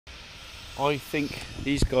I think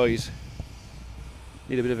these guys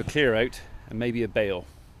need a bit of a clear out and maybe a bale.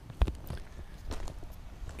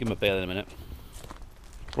 Give them a bale in a minute.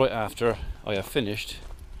 Right after I have finished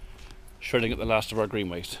shredding up the last of our green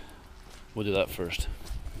waste. We'll do that first.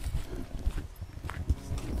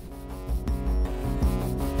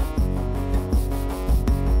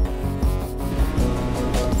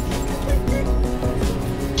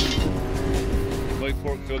 My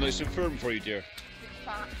pork feel nice and firm for you, dear.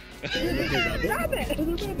 Rabbit! Rabbit!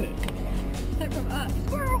 Like from us.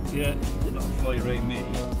 Squirrel! Yeah, you're not fly around me.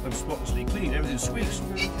 I'm spotlessly clean, everything squeaks.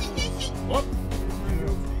 What?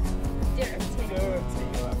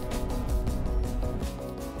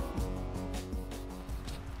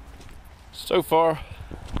 So far,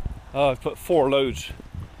 I've put 4 loads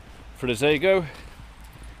for the Zago.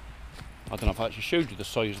 I don't know if I actually showed you the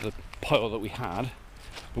size of the pile that we had,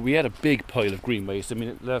 but we had a big pile of green waste. I mean,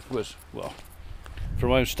 it left was, well, from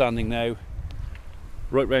where I'm standing now,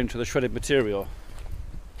 right round to the shredded material.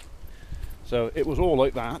 So it was all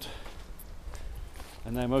like that,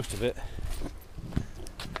 and now most of it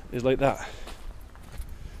is like that.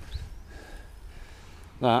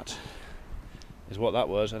 That is what that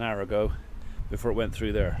was an hour ago before it went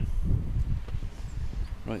through there.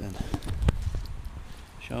 Right then,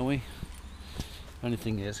 shall we? Only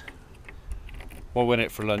thing is, while we went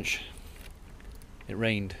out for lunch, it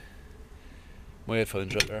rained. My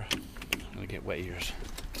headphones are up there. I'm gonna get wet ears.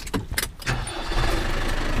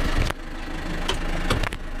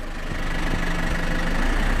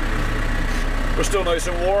 We're still nice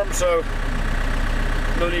and warm, so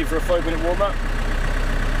no need for a 5-minute warm up.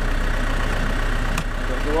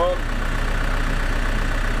 Go on.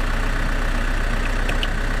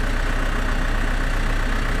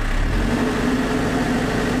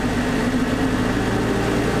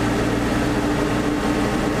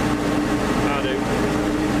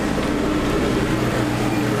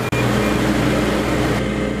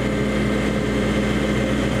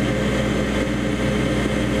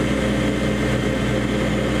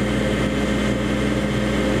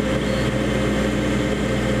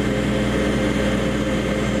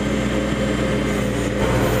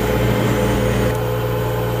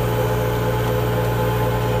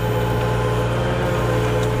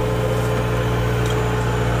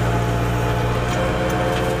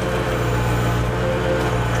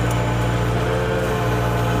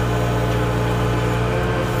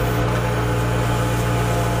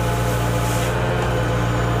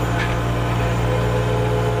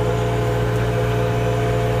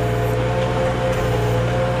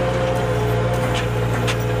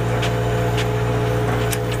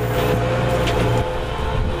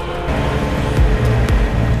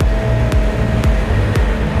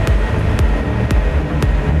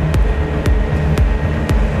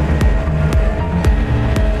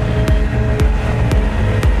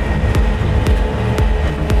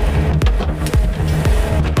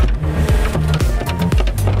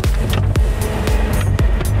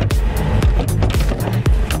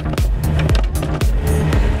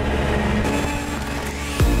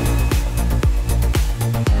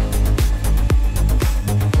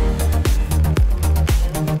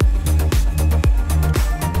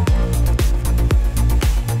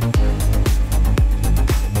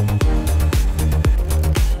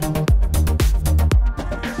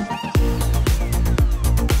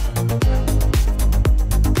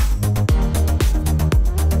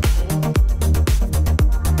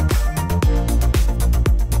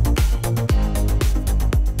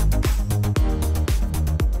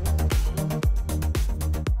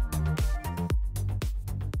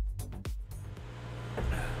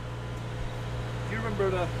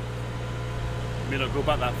 May not go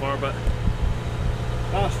back that far, but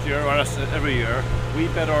last year, or every year, we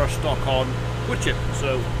bed our stock on wood chip.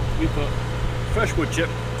 So we put fresh wood chip,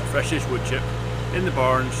 freshish wood chip, in the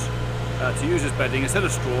barns to use as bedding instead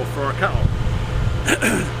of straw for our cattle.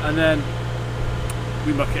 And then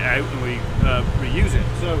we muck it out and we reuse it.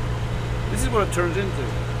 So this is what it turns into.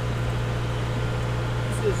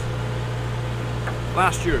 This is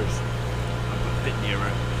last year's. I'll put a bit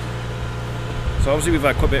nearer. So obviously we've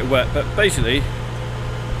had quite a bit of wet, but basically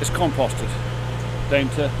it's composted down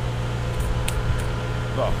to,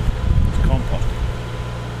 well, it's composted.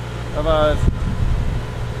 I've had,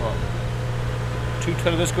 what, 2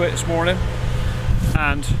 ton of this go out this morning,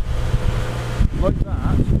 and like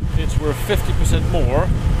that, it's worth 50% more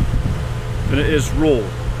than it is raw.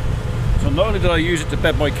 So not only did I use it to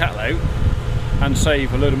bed my cattle out and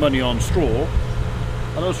save a load of money on straw,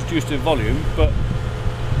 I also reduced in volume, but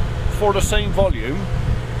for the same volume,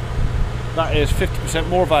 that is 50%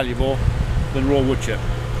 more valuable than raw wood chip.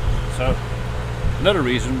 So another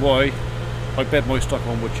reason why I bed my stock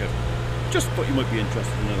on wood chip. Just thought you might be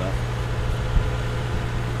interested to know that.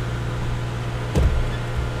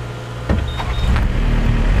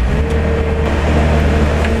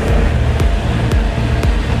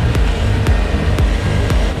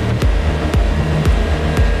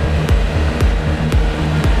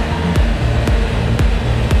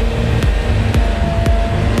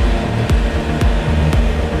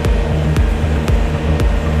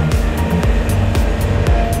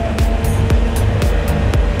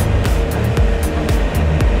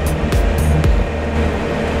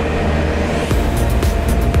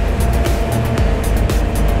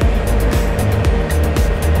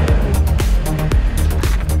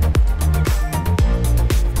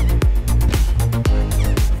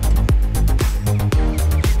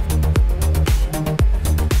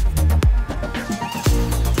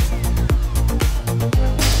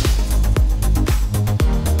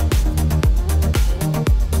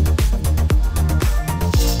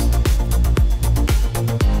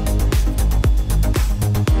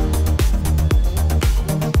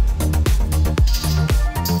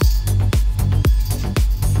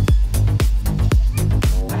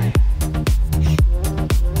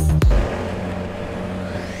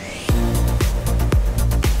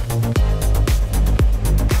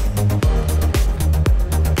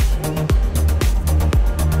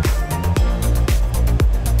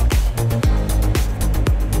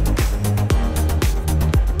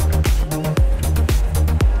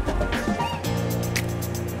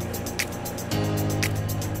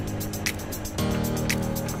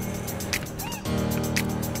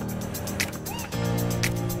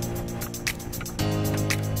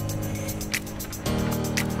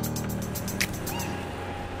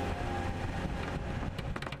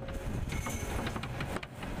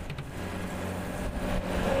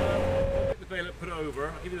 Put it over,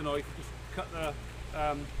 I'll give you the knife, just cut the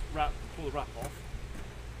wrap, pull the wrap off.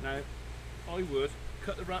 Now, I would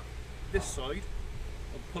cut the wrap this side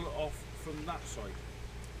and pull it off from that side,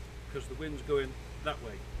 because the wind's going that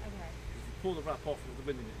way. Okay. If you pull the wrap off with the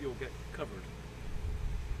wind in it, you'll get covered.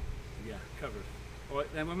 Yeah, covered.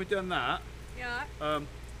 Alright, then when we've done that, Yeah.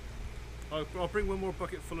 I'll bring one more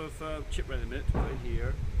bucket full of chip resin in it, to put in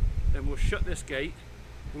here. Then we'll shut this gate.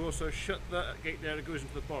 We'll also shut that gate there that goes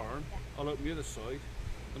into the barn. Yeah. I'll open the other side,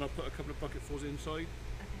 and I'll put a couple of bucketfuls inside.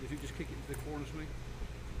 Okay. If you just kick it into the corners for me.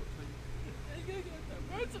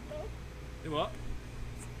 Do what?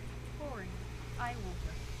 Pouring. Eye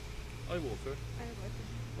water. Eye water. Eye water.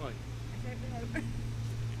 Why? I don't know.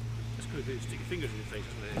 That's good. Do stick your fingers in your face.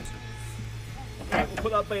 That's what it is. Right, we'll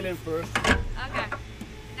put that bale in first. Okay.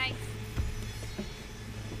 Nice.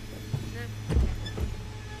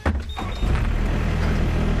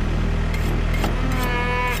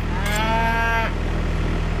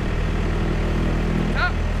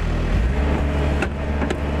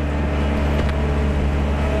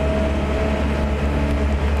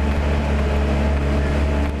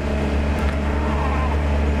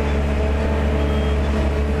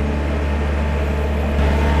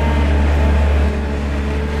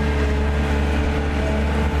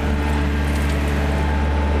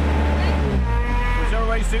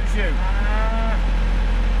 Suits you.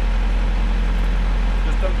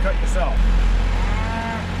 Just don't cut yourself.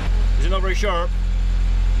 Is it not very sharp?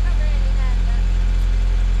 Not really, no.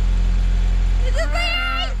 It's a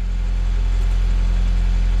bee!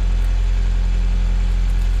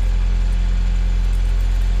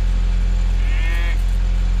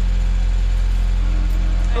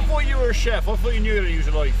 I thought you were a chef. I thought you knew how to use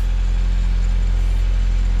a knife.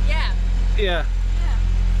 Yeah. Yeah.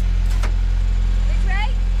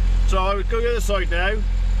 So I would go the other side now. Yeah.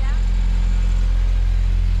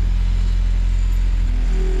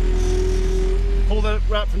 Pull the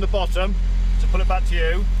wrap from the bottom to pull it back to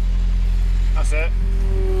you. That's it.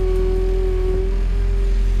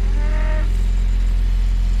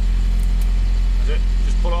 That's it.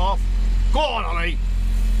 Just pull it off. Go on, Holli.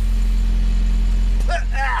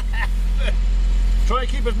 Try to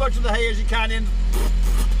keep as much of the hay as you can in.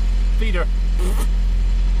 Feed her.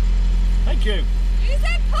 Thank you. You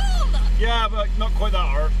said pull! Yeah, but not quite that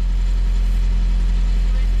hard.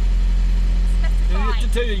 I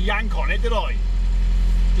didn't tell you to yank on it, did I?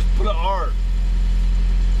 Just pull it hard.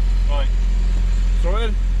 Right. Throw it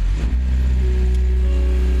in.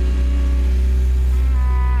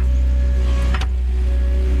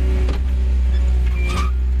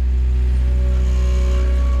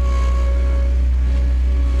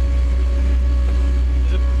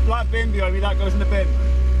 There's a black bin behind me, that goes in the bin.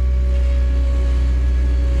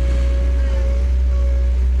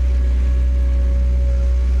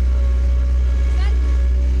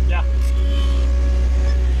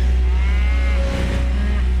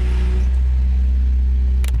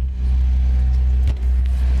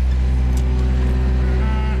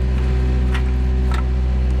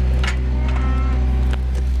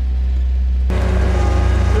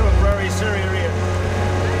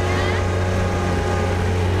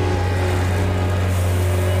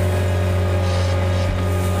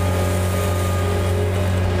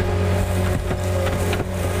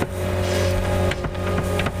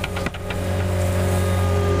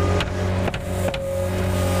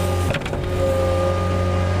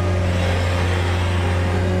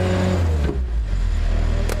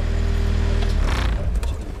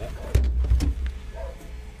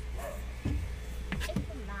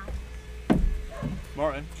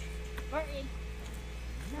 Martin. Martin.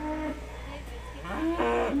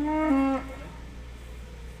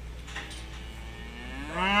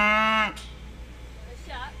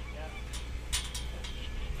 Shut.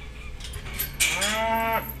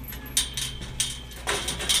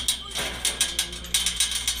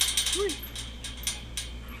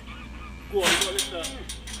 Go on, go on, lift up.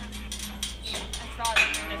 That's right.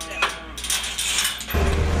 Lift it.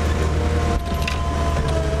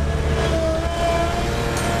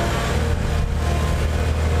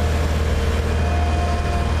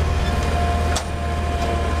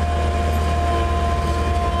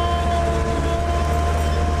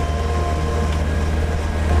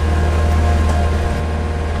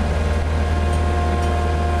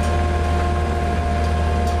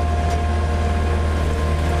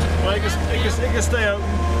 Well, it can stay open.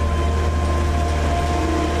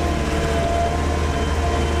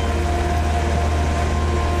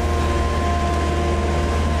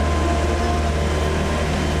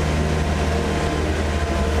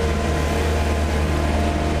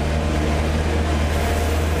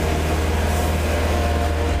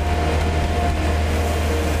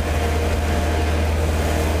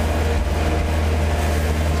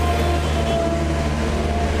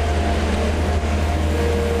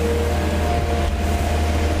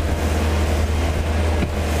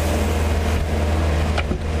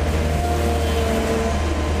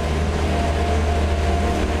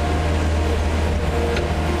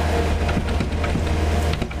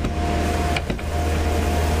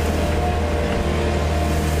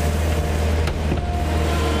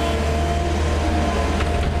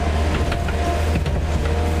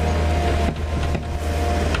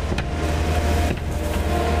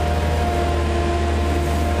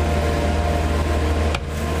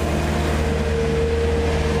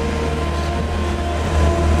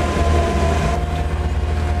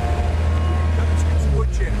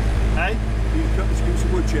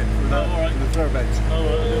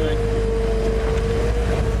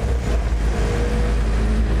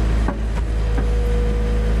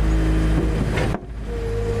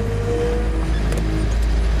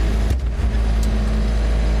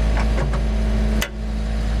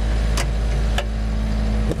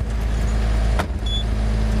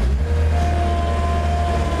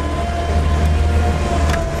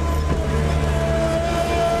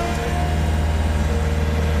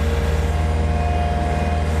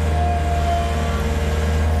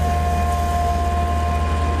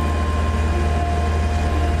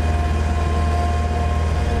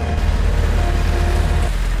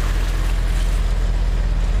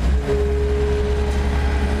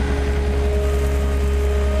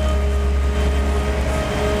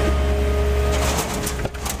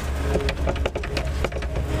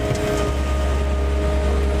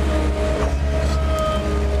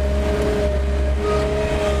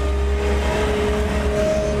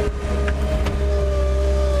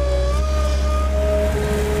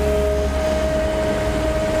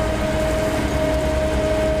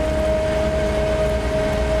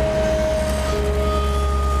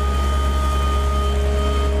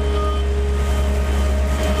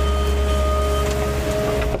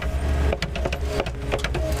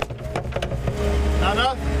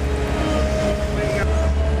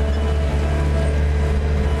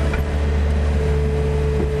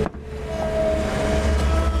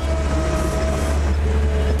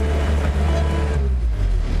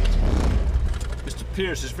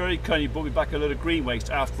 Pierce is very kind. He brought me back a load of green waste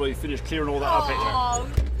after I finished clearing all that up. Oh,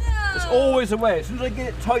 no. It's always the way. As soon as I get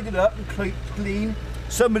it tidied up and clean,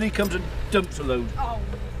 somebody comes and dumps a load. Oh.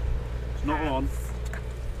 It's not on.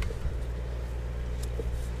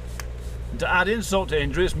 And to add insult to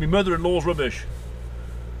injury, it's my mother-in-law's rubbish.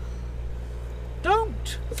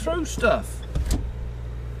 Don't throw stuff.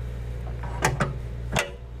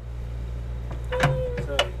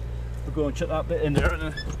 So we'll go and chuck that bit in there,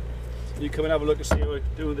 and you come and have a look and see how I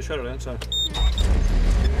do with the shutter then. So.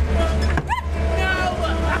 No!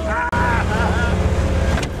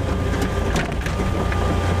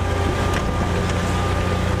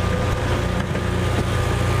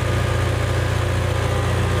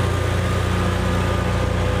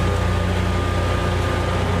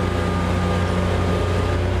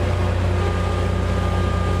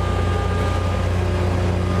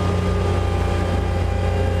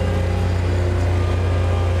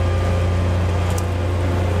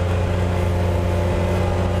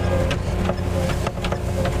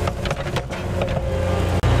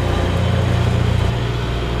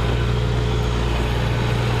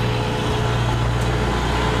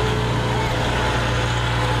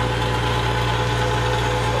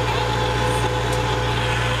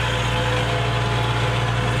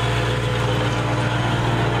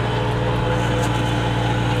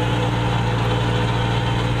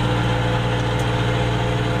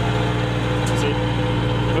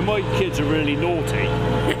 kids are really naughty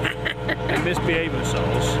and misbehave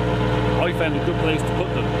themselves, I found a good place to put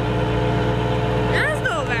them. That's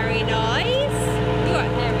not very nice. You got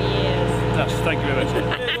hairy ears. That's, thank you very much.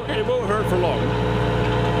 It won't hurt for long.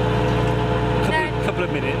 Couple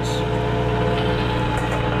of minutes.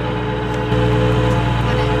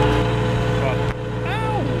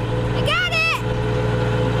 I got it!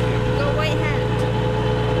 Got a white hand.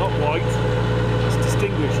 Not white, it's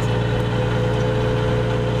distinguished.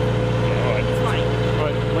 Yeah, alright. It's white.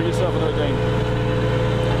 Right, bring yourself another game.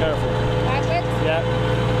 Careful. Backwards? Yeah.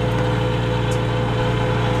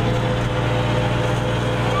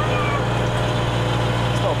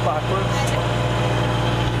 It's not backwards.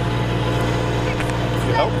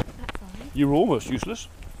 Help. You were almost useless.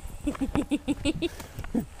 But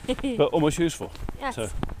almost useful. Yes. So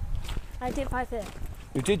I did my bit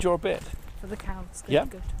you did your bit. for the cows. Good, Yeah.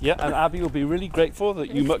 good. Yeah, and Abby will be really grateful that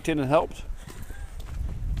you mucked in and helped.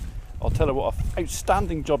 I'll tell her what an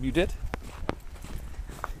outstanding job you did.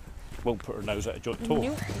 Won't put her nose out of joint at all.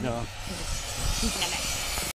 Nope. No.